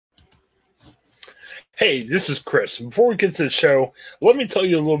Hey, this is Chris. Before we get to the show, let me tell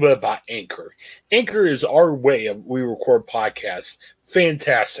you a little bit about Anchor. Anchor is our way of we record podcasts.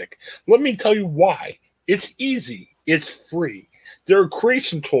 Fantastic. Let me tell you why. It's easy. It's free. There are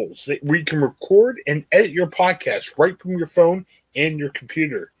creation tools that where you can record and edit your podcast right from your phone and your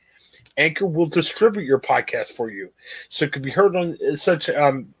computer. Anchor will distribute your podcast for you, so it can be heard on such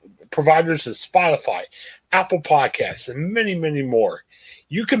providers as Spotify, Apple Podcasts, and many, many more.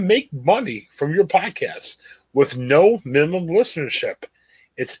 You can make money from your podcast with no minimum listenership.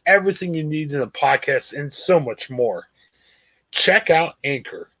 It's everything you need in a podcast and so much more. Check out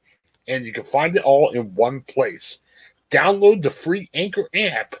Anchor, and you can find it all in one place. Download the free Anchor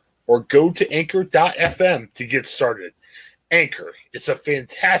app or go to anchor.fm to get started. Anchor, it's a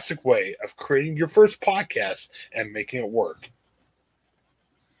fantastic way of creating your first podcast and making it work.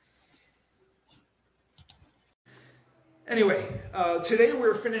 Anyway, today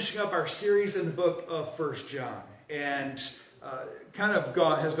we're finishing up our series in the book of First John, and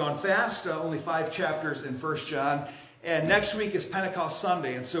has gone fast. Only 5 chapters in First John, and next week is Pentecost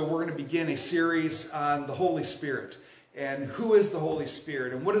Sunday, and so we're going to begin a series on the Holy Spirit and who is the Holy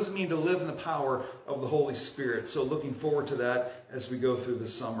Spirit and what does it mean to live in the power of the Holy Spirit. So looking forward to that as we go through the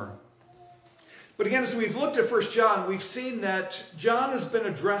summer. But again, as we've looked at First John, we've seen that John has been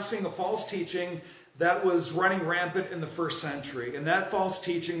addressing a false teaching that was running rampant in the first century. And that false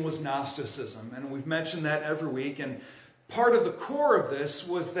teaching was Gnosticism. And we've mentioned that every week. And part of the core of this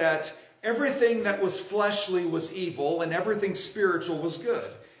was that everything that was fleshly was evil and everything spiritual was good.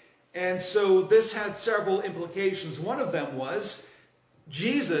 And so this had several implications. One of them was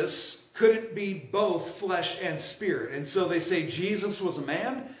Jesus couldn't be both flesh and spirit. And so they say Jesus was a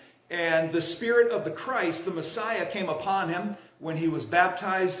man, and the Spirit of the Christ, the Messiah, came upon him when he was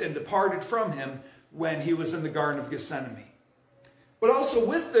baptized and departed from him when he was in the Garden of Gethsemane. But also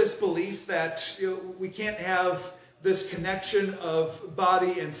with this belief that we can't have this connection of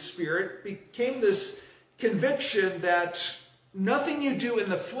body and spirit, became this conviction that nothing you do in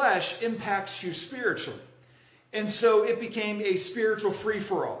the flesh impacts you spiritually. And so it became a spiritual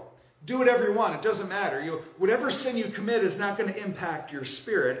free-for-all. Do whatever you want. It doesn't matter. Whatever sin you commit is not going to impact your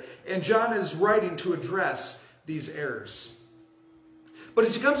spirit. And John is writing to address these errors. But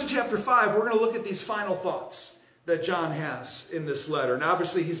as he comes to chapter 5, we're going to look at these final thoughts that John has in this letter. And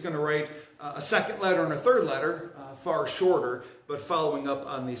obviously he's going to write a second letter and a third letter, far shorter, but following up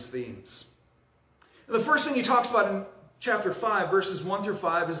on these themes. And the first thing he talks about in chapter 5, verses 1 through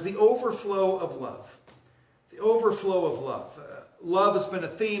 5, is the overflow of love. The overflow of love. Love has been a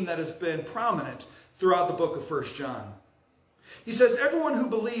theme that has been prominent throughout the book of First John. He says, everyone who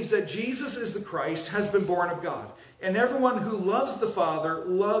believes that Jesus is the Christ has been born of God. And everyone who loves the Father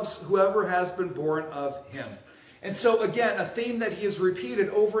loves whoever has been born of him. And so again, a theme that he has repeated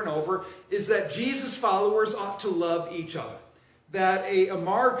over and over is that Jesus followers ought to love each other. That a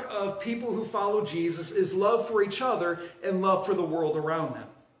mark of people who follow Jesus is love for each other and love for the world around them.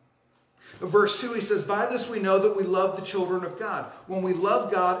 Verse 2, he says, by this we know that we love the children of God, when we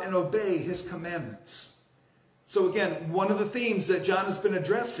love God and obey his commandments. So again, one of the themes that John has been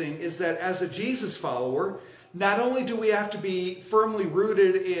addressing is that as a Jesus follower, not only do we have to be firmly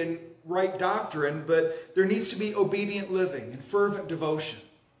rooted in right doctrine, but there needs to be obedient living and fervent devotion.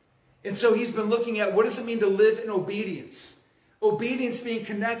 And so he's been looking at what does it mean to live in obedience? Obedience being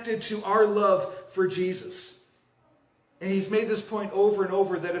connected to our love for Jesus. And he's made this point over and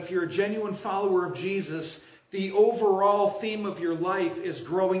over that if you're a genuine follower of Jesus, the overall theme of your life is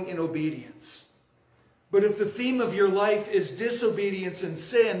growing in obedience. But if the theme of your life is disobedience and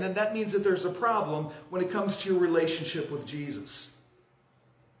sin, then that means that there's a problem when it comes to your relationship with Jesus.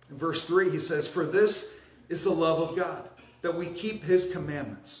 In verse 3, he says, for this is the love of God, that we keep his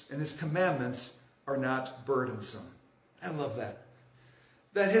commandments, and his commandments are not burdensome. I love that.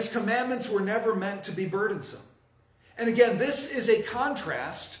 That his commandments were never meant to be burdensome. And again, this is a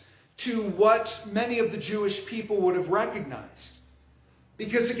contrast to what many of the Jewish people would have recognized.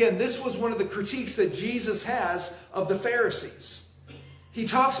 Because again, this was one of the critiques that Jesus has of the Pharisees. He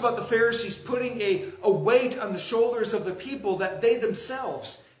talks about the Pharisees putting a weight on the shoulders of the people that they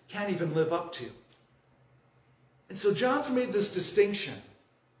themselves can't even live up to. And so John's made this distinction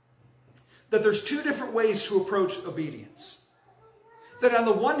that there's 2 different ways to approach obedience. That on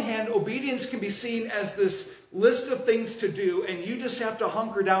the one hand, obedience can be seen as this list of things to do, and you just have to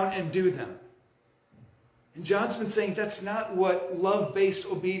hunker down and do them. And John's been saying that's not what love-based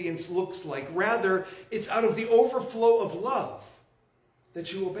obedience looks like. Rather, it's out of the overflow of love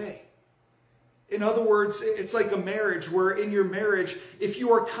that you obey. In other words, it's like a marriage where in your marriage, if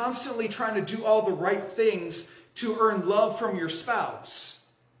you are constantly trying to do all the right things to earn love from your spouse,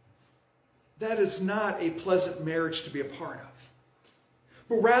 that is not a pleasant marriage to be a part of.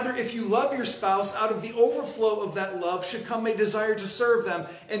 But rather, if you love your spouse, out of the overflow of that love should come a desire to serve them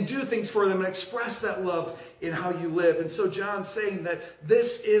and do things for them and express that love in how you live. And so John's saying that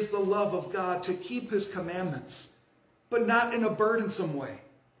this is the love of God, to keep his commandments, but not in a burdensome way.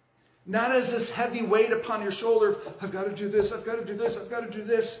 Not as this heavy weight upon your shoulder of, I've got to do this, I've got to do this, I've got to do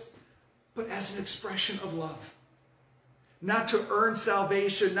this, but as an expression of love. Not to earn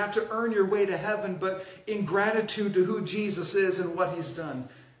salvation, not to earn your way to heaven, but in gratitude to who Jesus is and what he's done,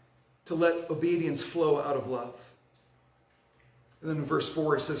 to let obedience flow out of love. And then in verse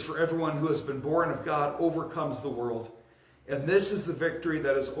 4 he says, for everyone who has been born of God overcomes the world. And this is the victory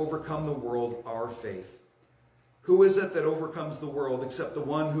that has overcome the world, our faith. Who is it that overcomes the world except the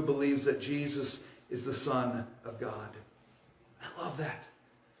one who believes that Jesus is the Son of God? I love that.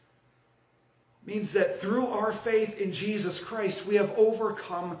 Means that through our faith in Jesus Christ, we have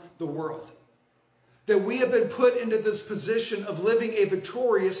overcome the world. That we have been put into this position of living a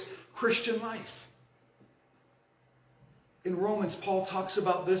victorious Christian life. In Romans, Paul talks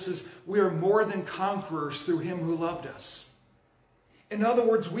about this as we are more than conquerors through him who loved us. In other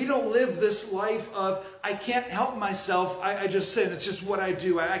words, we don't live this life of, I can't help myself, I just sin, it's just what I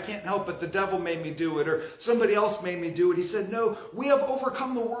do, I can't help it, the devil made me do it, or somebody else made me do it. He said, no, we have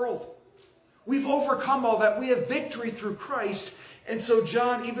overcome the world. We've overcome all that. We have victory through Christ. And so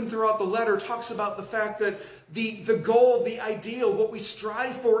John, even throughout the letter, talks about the fact that the goal, the ideal, what we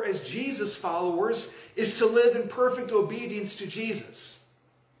strive for as Jesus followers is to live in perfect obedience to Jesus.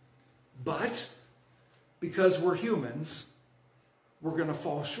 But because we're humans, we're going to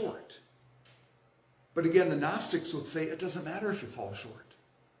fall short. But again, the Gnostics would say it doesn't matter if you fall short.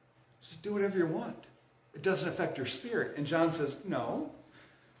 Just do whatever you want. It doesn't affect your spirit. And John says, no.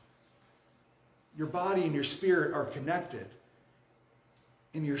 Your body and your spirit are connected.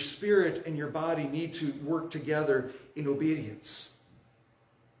 And your spirit and your body need to work together in obedience.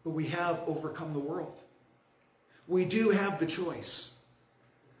 But we have overcome the world. We do have the choice.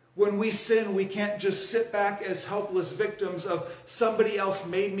 When we sin, we can't just sit back as helpless victims of somebody else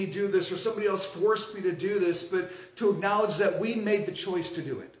made me do this or somebody else forced me to do this, but to acknowledge that we made the choice to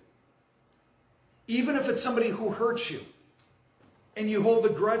do it. Even if it's somebody who hurts you, and you hold a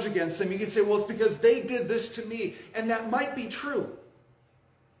grudge against them, you can say, well, it's because they did this to me. And that might be true.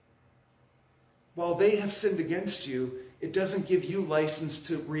 While they have sinned against you, it doesn't give you license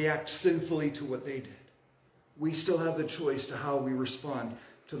to react sinfully to what they did. We still have the choice to how we respond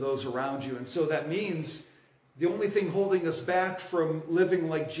to those around you. And so that means the only thing holding us back from living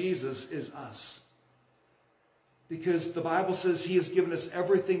like Jesus is us. Because the Bible says he has given us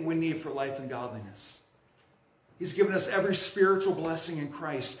everything we need for life and godliness. He's given us every spiritual blessing in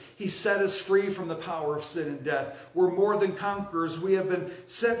Christ. He set us free from the power of sin and death. We're more than conquerors. We have been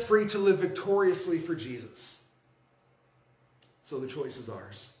set free to live victoriously for Jesus. So the choice is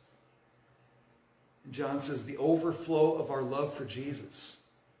ours. And John says the overflow of our love for Jesus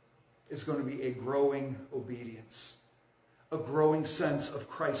is going to be a growing obedience, a growing sense of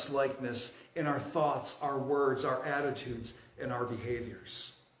Christ-likeness in our thoughts, our words, our attitudes, and our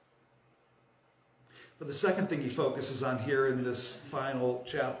behaviors. But the second thing he focuses on here in this final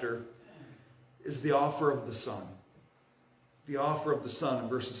chapter is the offer of the Son. The offer of the Son in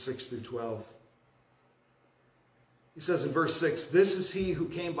verses 6 through 12. He says in verse 6, this is he who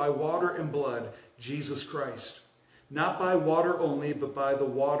came by water and blood, Jesus Christ. Not by water only, but by the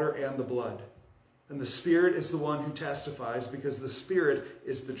water and the blood. And the Spirit is the one who testifies, because the Spirit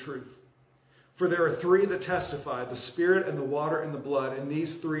is the truth. For there are three that testify, the Spirit and the water and the blood, and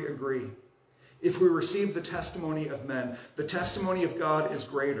these three agree. If we receive the testimony of men, the testimony of God is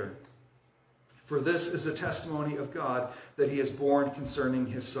greater. For this is a testimony of God that he has borne concerning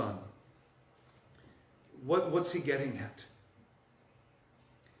his Son. What's he getting at?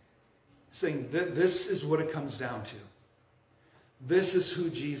 Saying that this is what it comes down to. This is who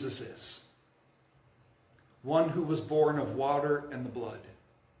Jesus is. One who was born of water and the blood.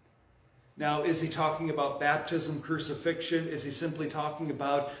 Now, is he talking about baptism, crucifixion? Is he simply talking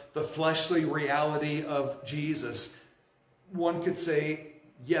about the fleshly reality of Jesus? One could say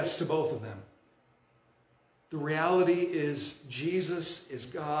yes to both of them. The reality is Jesus is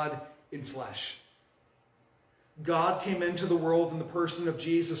God in flesh. God came into the world in the person of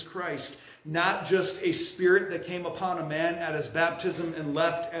Jesus Christ, not just a spirit that came upon a man at his baptism and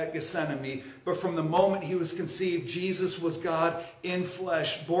left at Gethsemane, but from the moment he was conceived, Jesus was God in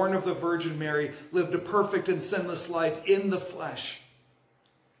flesh, born of the Virgin Mary, lived a perfect and sinless life in the flesh.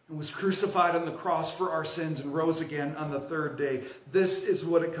 and was crucified on the cross for our sins and rose again on the third day. This is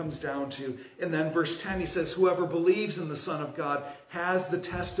what it comes down to. And then verse 10, he says, whoever believes in the Son of God has the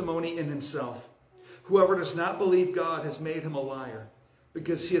testimony in himself. Whoever does not believe God has made him a liar,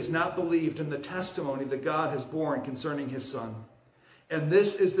 because he has not believed in the testimony that God has borne concerning his Son. And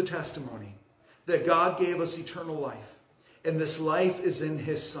this is the testimony, that God gave us eternal life, and this life is in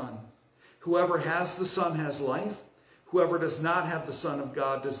his Son. Whoever has the Son has life. Whoever does not have the Son of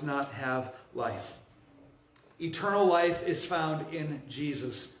God does not have life. Eternal life is found in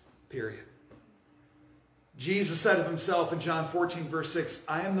Jesus, period. Jesus said of himself in John 14, verse 6,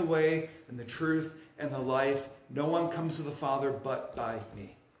 I am the way and the truth and the life. No one comes to the Father but by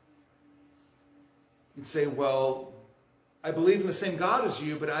me. You'd say, well, I believe in the same God as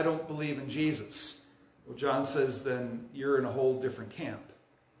you, but I don't believe in Jesus. Well, John says, then you're in a whole different camp.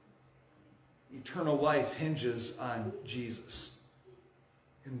 Eternal life hinges on Jesus.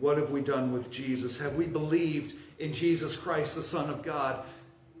 And what have we done with Jesus? Have we believed in Jesus Christ, the Son of God,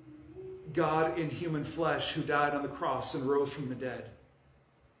 God in human flesh, who died on the cross and rose from the dead?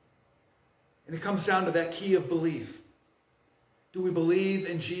 And it comes down to that key of belief. Do we believe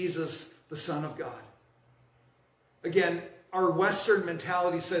in Jesus, the Son of God? Again, our Western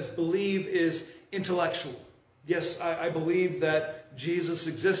mentality says believe is intellectual. Yes, I believe that Jesus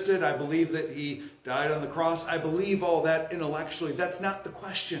existed. I believe that he died on the cross. I believe all that intellectually. That's not the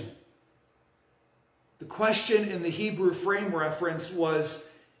question. The question in the Hebrew frame reference was,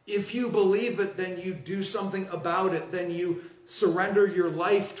 if you believe it, then you do something about it. Then you surrender your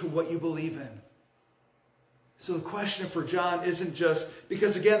life to what you believe in. So the question for John isn't just,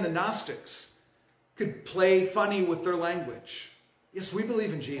 because again, the Gnostics could play funny with their language. Yes, we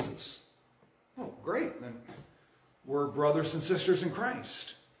believe in Jesus. Oh, great. Then we're brothers and sisters in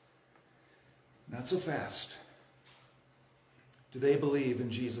Christ. Not so fast. Do they believe in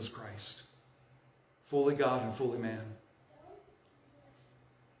Jesus Christ? Fully God and fully man.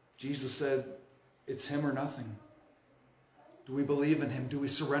 Jesus said, it's him or nothing. Do we believe in him? Do we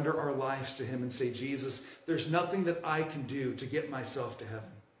surrender our lives to him and say, Jesus, there's nothing that I can do to get myself to heaven.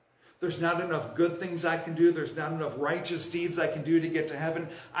 There's not enough good things I can do. There's not enough righteous deeds I can do to get to heaven.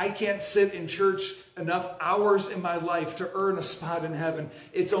 I can't sit in church enough hours in my life to earn a spot in heaven.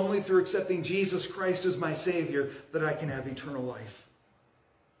 It's only through accepting Jesus Christ as my Savior that I can have eternal life.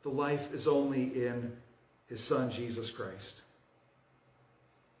 The life is only in his Son, Jesus Christ.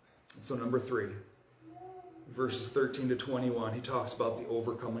 And so number 3, verses 13 to 21, he talks about the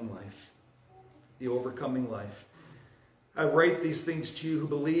overcoming life. The overcoming life. I write these things to you who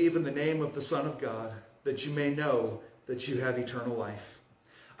believe in the name of the Son of God, that you may know that you have eternal life.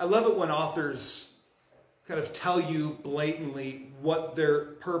 I love it when authors kind of tell you blatantly what their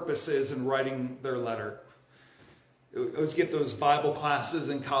purpose is in writing their letter. I always get those Bible classes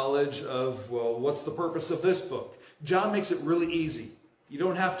in college of, well, what's the purpose of this book? John makes it really easy. You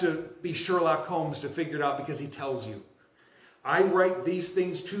don't have to be Sherlock Holmes to figure it out because he tells you. I write these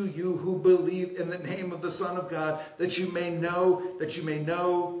things to you who believe in the name of the Son of God, that you may know, that you may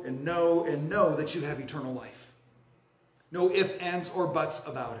know, and know, and know that you have eternal life. No ifs, ands, or buts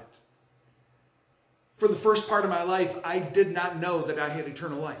about it. For the first part of my life, I did not know that I had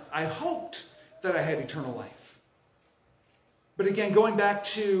eternal life. I hoped that I had eternal life. But again, going back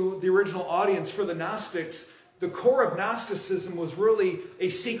to the original audience for the Gnostics, the core of Gnosticism was really a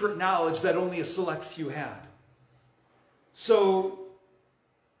secret knowledge that only a select few had. So,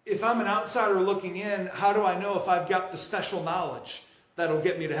 if I'm an outsider looking in, how do I know if I've got the special knowledge that'll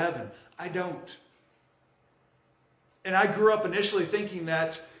get me to heaven? I don't. And I grew up initially thinking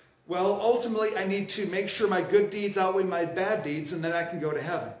that, well, ultimately I need to make sure my good deeds outweigh my bad deeds and then I can go to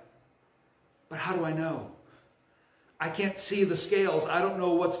heaven. But how do I know? I can't see the scales. I don't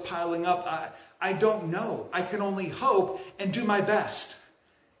know what's piling up. I don't know. I can only hope and do my best.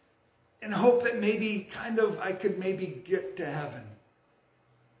 And hope that maybe I could maybe get to heaven.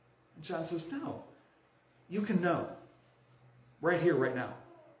 And John says, no. You can know right here, right now,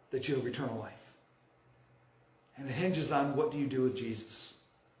 that you have eternal life. And it hinges on what do you do with Jesus.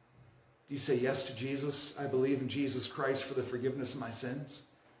 Do you say yes to Jesus? I believe in Jesus Christ for the forgiveness of my sins.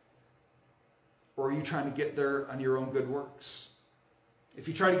 Or are you trying to get there on your own good works? If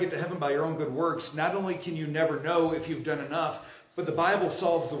you try to get to heaven by your own good works, not only can you never know if you've done enough, but the Bible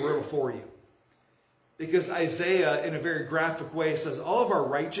solves the riddle for you. Because Isaiah, in a very graphic way, says all of our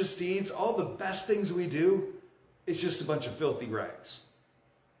righteous deeds, all the best things we do, it's just a bunch of filthy rags.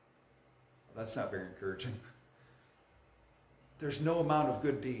 Well, that's not very encouraging. There's no amount of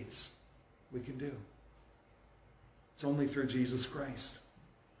good deeds we can do. It's only through Jesus Christ.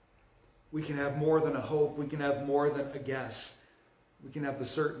 We can have more than a hope. We can have more than a guess. we can have the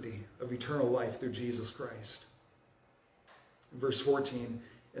certainty of eternal life through Jesus Christ. Verse 14,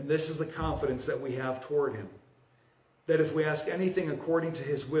 and this is the confidence that we have toward him, that if we ask anything according to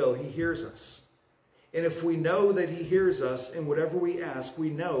his will, he hears us. And if we know that he hears us in whatever we ask, we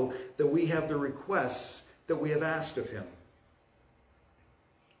know that we have the requests that we have asked of him.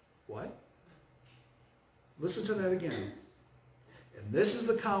 What? Listen to that again. And this is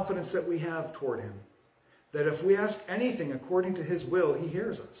the confidence that we have toward him, that if we ask anything according to his will, he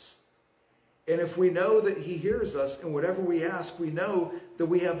hears us. And if we know that he hears us in whatever we ask, we know that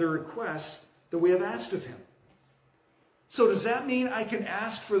we have the requests that we have asked of him. So does that mean I can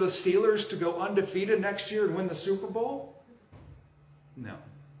ask for the Steelers to go undefeated next year and win the Super Bowl? No,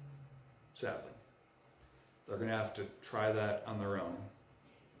 sadly. They're going to have to try that on their own.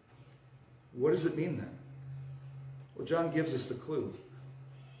 What does it mean then? Well, John gives us the clue.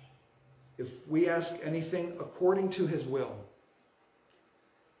 If we ask anything according to his will,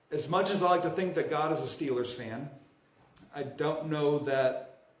 as much as I like to think that God is a Steelers fan, I don't know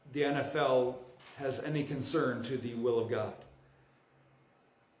that the NFL has any concern to the will of God.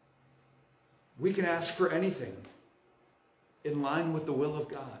 We can ask for anything in line with the will of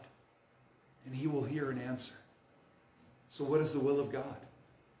God, and he will hear and answer. So what is the will of God?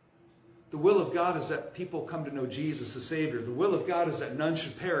 The will of God is that people come to know Jesus as Savior. The will of God is that none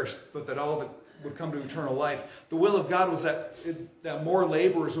should perish, but that all that would come to eternal life. The will of God was that more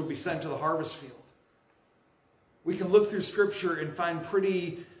laborers would be sent to the harvest field. We can look through Scripture and find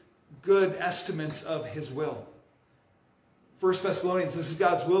pretty good estimates of his will. 1 Thessalonians, this is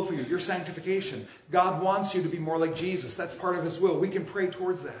God's will for you, your sanctification. God wants you to be more like Jesus. That's part of his will. We can pray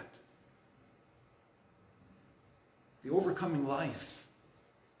towards that. The overcoming life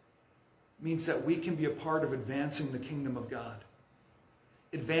means that we can be a part of advancing the kingdom of God,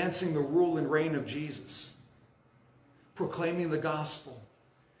 advancing the rule and reign of Jesus, proclaiming the gospel,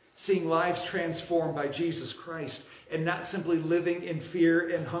 seeing lives transformed by Jesus Christ, and not simply living in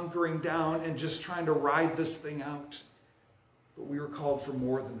fear and hunkering down and just trying to ride this thing out. But we were called for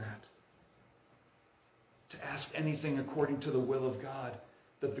more than that. To ask anything according to the will of God,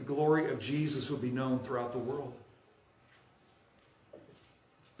 that the glory of Jesus would be known throughout the world.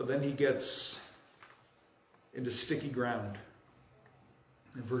 But then he gets into sticky ground.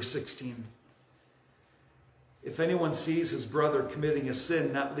 In verse 16, if anyone sees his brother committing a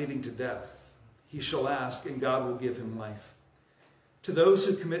sin not leading to death, he shall ask, and God will give him life. To those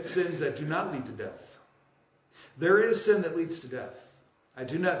who commit sins that do not lead to death, there is sin that leads to death. I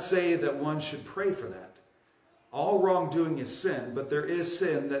do not say that one should pray for that. All wrongdoing is sin, but there is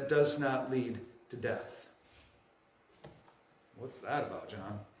sin that does not lead to death. What's that about,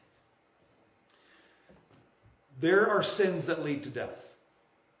 John? There are sins that lead to death.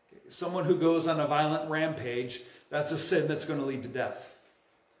 Someone who goes on a violent rampage, that's a sin that's going to lead to death.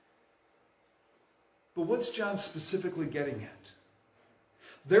 But what's John specifically getting at?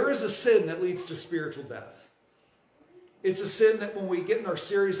 There is a sin that leads to spiritual death. It's a sin that when we get in our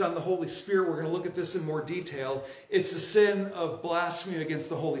series on the Holy Spirit, we're going to look at this in more detail. It's a sin of blasphemy against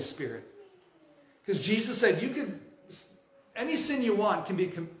the Holy Spirit. Because Jesus said, any sin you want can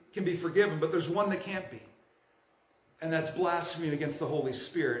be forgiven, but there's one that can't be. And that's blasphemy against the Holy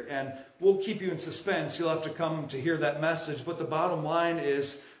Spirit. And we'll keep you in suspense. You'll have to come to hear that message. But the bottom line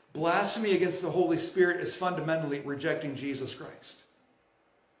is, blasphemy against the Holy Spirit is fundamentally rejecting Jesus Christ.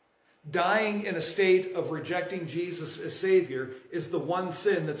 Dying in a state of rejecting Jesus as Savior is the one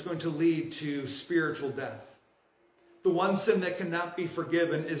sin that's going to lead to spiritual death. The one sin that cannot be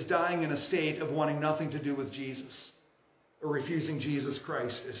forgiven is dying in a state of wanting nothing to do with Jesus or refusing Jesus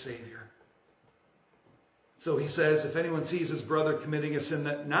Christ as Savior. So he says, if anyone sees his brother committing a sin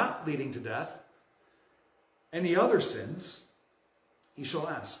that not leading to death, any other sins, he shall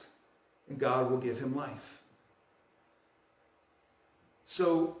ask, and God will give him life.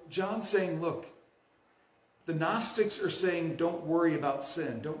 So John's saying, look, the Gnostics are saying, don't worry about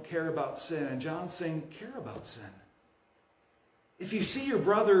sin, don't care about sin. And John's saying, care about sin. If you see your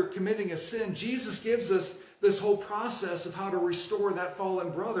brother committing a sin, Jesus gives us this whole process of how to restore that fallen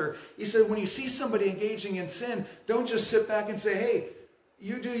brother. He said, when you see somebody engaging in sin, don't just sit back and say, hey,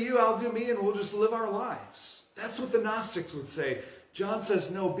 you do you, I'll do me, and we'll just live our lives. That's what the Gnostics would say. John says,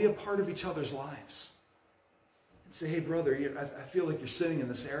 no, be a part of each other's lives. And say, hey, brother, I feel like you're sinning in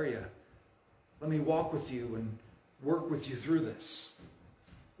this area. Let me walk with you and work with you through this.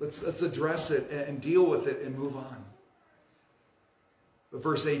 Let's address it and deal with it and move on. But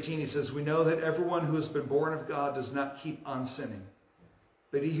verse 18, he says, we know that everyone who has been born of God does not keep on sinning.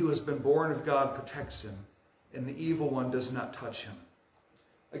 But he who has been born of God protects him, and the evil one does not touch him.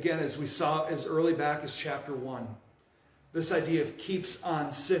 Again, as we saw as early back as chapter 1, This idea of keeps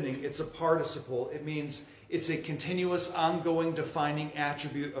on sinning, it's a participle. It means it's a continuous, ongoing, defining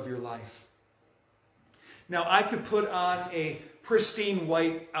attribute of your life. Now, I could put on a pristine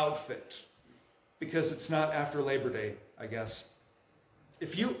white outfit because it's not after Labor Day, I guess.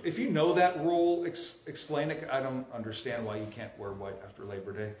 If you know that rule, explain it. I don't understand why you can't wear white after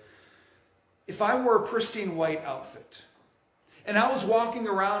Labor Day. If I wore a pristine white outfit and I was walking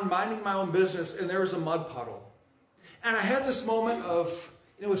around minding my own business and there was a mud puddle, and I had this moment of,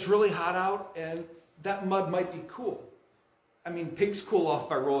 it's really hot out and that mud might be cool. I mean, pigs cool off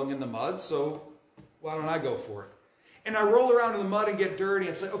by rolling in the mud, so why don't I go for it? And I roll around in the mud and get dirty.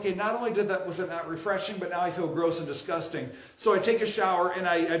 It's like, okay, not only was it not refreshing, but now I feel gross and disgusting. So I take a shower and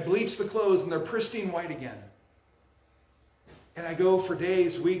I bleach the clothes and they're pristine white again. And I go for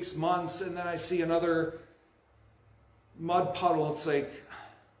days, weeks, months, and then I see another mud puddle. It's like,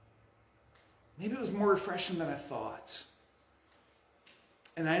 maybe it was more refreshing than I thought.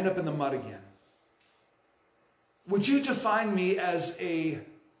 And I end up in the mud again. Would you define me as a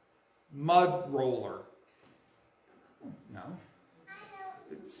mud roller? No.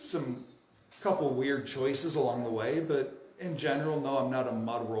 It's some couple weird choices along the way, but in general, no, I'm not a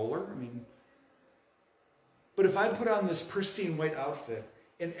mud roller. But if I put on this pristine white outfit,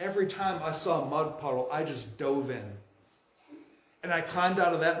 and every time I saw a mud puddle, I just dove in. And I climbed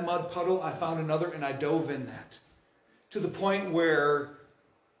out of that mud puddle, I found another, and I dove in that. To the point where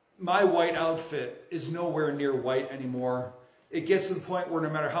my white outfit is nowhere near white anymore. It gets to the point where no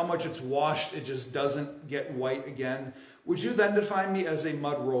matter how much it's washed, it just doesn't get white again. Would you then define me as a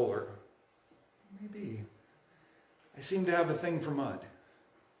mud roller? Maybe. I seem to have a thing for mud.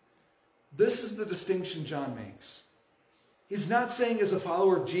 This is the distinction John makes. He's not saying as a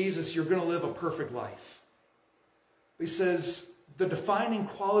follower of Jesus, you're going to live a perfect life. He says the defining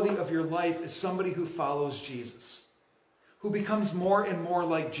quality of your life is somebody who follows Jesus, who becomes more and more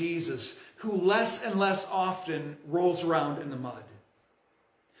like Jesus, who less and less often rolls around in the mud.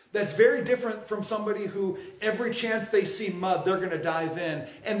 That's very different from somebody who every chance they see mud, they're going to dive in.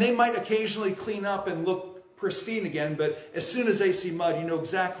 And they might occasionally clean up and look pristine again, but as soon as they see mud, you know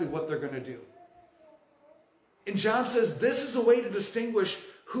exactly what they're going to do. And John says this is a way to distinguish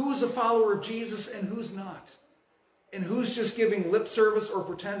who's a follower of Jesus and who's not. And who's just giving lip service or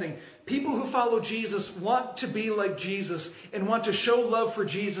pretending. People who follow Jesus want to be like Jesus and want to show love for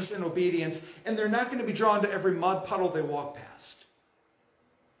Jesus in obedience. And they're not going to be drawn to every mud puddle they walk past.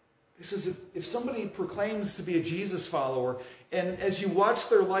 He says if somebody proclaims to be a Jesus follower, and as you watch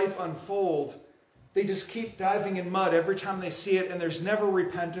their life unfold, they just keep diving in mud every time they see it, and there's never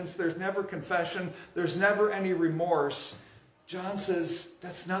repentance, there's never confession, there's never any remorse. John says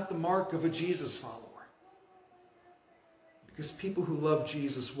that's not the mark of a Jesus follower. Because people who love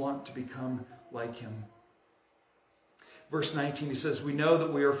Jesus want to become like him. Verse 19, he says, we know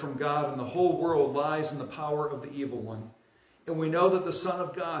that we are from God, and the whole world lies in the power of the evil one. And we know that the Son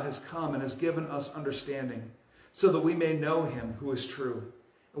of God has come and has given us understanding, so that we may know him who is true.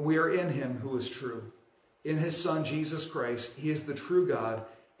 And we are in him who is true. In his Son, Jesus Christ, he is the true God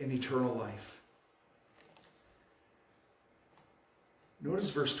and eternal life. Notice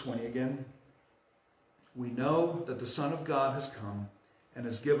verse 20 again. We know that the Son of God has come and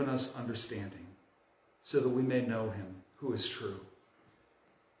has given us understanding, so that we may know him who is true.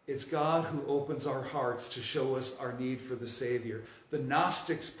 It's God who opens our hearts to show us our need for the Savior. The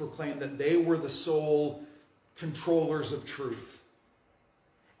Gnostics proclaimed that they were the sole controllers of truth.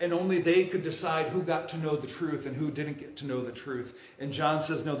 And only they could decide who got to know the truth and who didn't get to know the truth. And John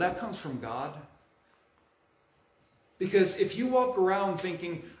says, no, that comes from God. Because if you walk around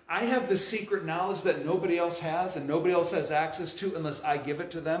thinking, I have this secret knowledge that nobody else has and nobody else has access to unless I give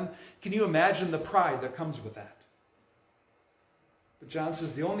it to them, can you imagine the pride that comes with that? But John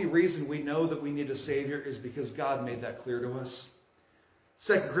says the only reason we know that we need a Savior is because God made that clear to us.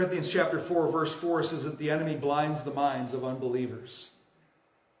 2 Corinthians chapter 4, verse 4 says that the enemy blinds the minds of unbelievers.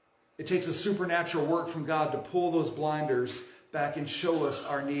 It takes a supernatural work from God to pull those blinders back and show us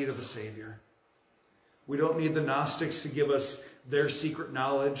our need of a Savior. We don't need the Gnostics to give us their secret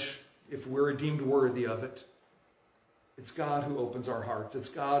knowledge if we're deemed worthy of it. It's God who opens our hearts. It's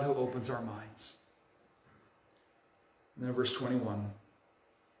God who opens our minds. And then verse 21.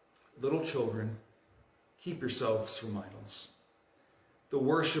 Little children, keep yourselves from idols, the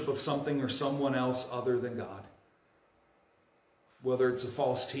worship of something or someone else other than God. Whether it's a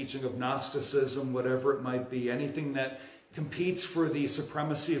false teaching of Gnosticism, whatever it might be, anything that competes for the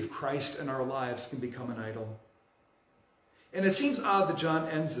supremacy of Christ in our lives can become an idol. And it seems odd that John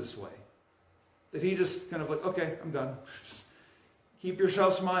ends this way. That he just kind of like, okay, I'm done. Just keep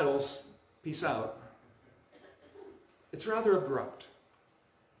yourselves from idols. Peace out. It's rather abrupt.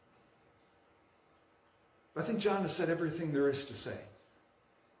 But I think John has said everything there is to say.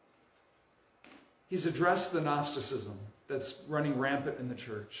 He's addressed the Gnosticism that's running rampant in the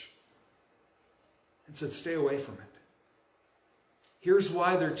church and said, stay away from it. Here's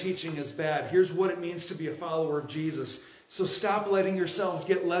why their teaching is bad. Here's what it means to be a follower of Jesus. So stop letting yourselves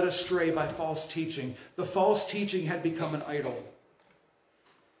get led astray by false teaching. The false teaching had become an idol.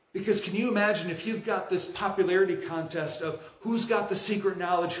 Because can you imagine if you've got this popularity contest of who's got the secret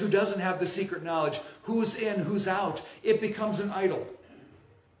knowledge, who doesn't have the secret knowledge, who's in, who's out, it becomes an idol.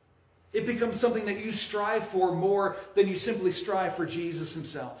 It becomes something that you strive for more than you simply strive for Jesus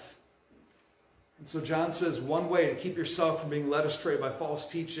himself. And so John says one way to keep yourself from being led astray by false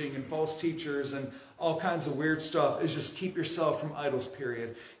teaching and false teachers and all kinds of weird stuff is just keep yourself from idols,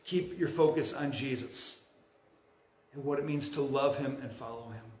 period. Keep your focus on Jesus and what it means to love him and follow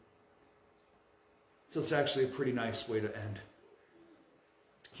him. So it's actually a pretty nice way to end.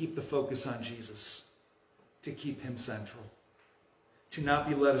 To keep the focus on Jesus. To keep him central. To not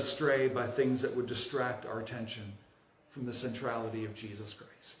be led astray by things that would distract our attention from the centrality of Jesus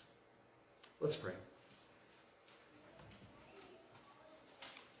Christ. Let's pray.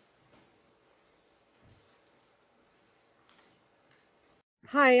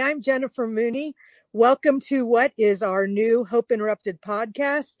 Hi, I'm Jennifer Mooney. Welcome to what is our new Hope Interrupted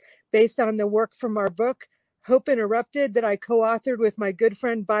podcast based on the work from our book, Hope Interrupted, that I co-authored with my good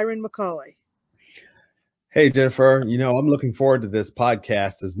friend Byron McCauley. Hey, Jennifer, I'm looking forward to this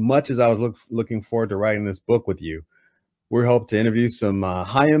podcast as much as I was looking forward to writing this book with you. We hope to interview some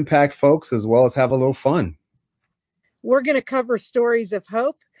high-impact folks as well as have a little fun. We're going to cover stories of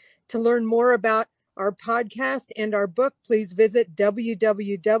hope. To learn more about our podcast and our book, please visit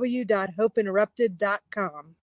www.hopeinterrupted.com.